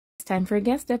time for a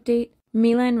guest update.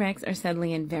 Mila and Rex are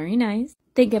settling in very nice.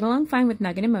 They get along fine with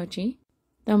Nugget and Mochi,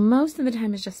 though most of the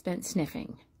time is just spent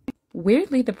sniffing.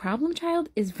 Weirdly, the problem child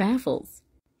is Vaffles.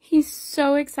 He's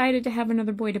so excited to have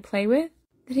another boy to play with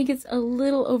that he gets a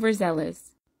little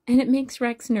overzealous, and it makes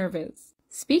Rex nervous.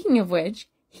 Speaking of which,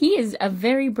 he is a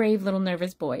very brave little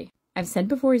nervous boy. I've said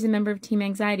before he's a member of Team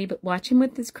Anxiety, but watch him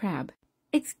with this crab.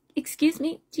 Excuse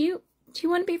me, do you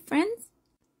want to be friends?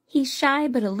 He's shy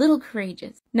but a little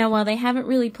courageous. Now, while they haven't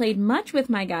really played much with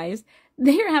my guys,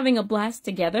 they are having a blast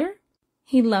together.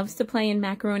 He loves to play in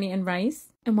macaroni and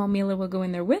rice, and while Mila will go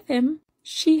in there with him,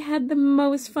 she had the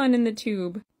most fun in the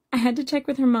tube. I had to check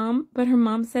with her mom, but her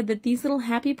mom said that these little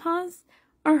happy paws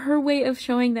are her way of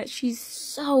showing that she's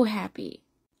so happy.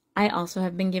 I also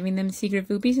have been giving them secret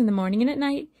Foopies in the morning and at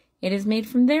night. It is made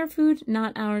from their food,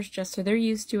 not ours, just so they're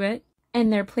used to it.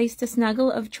 And their place to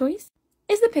snuggle of choice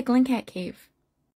is the Pickle and Cat Cave.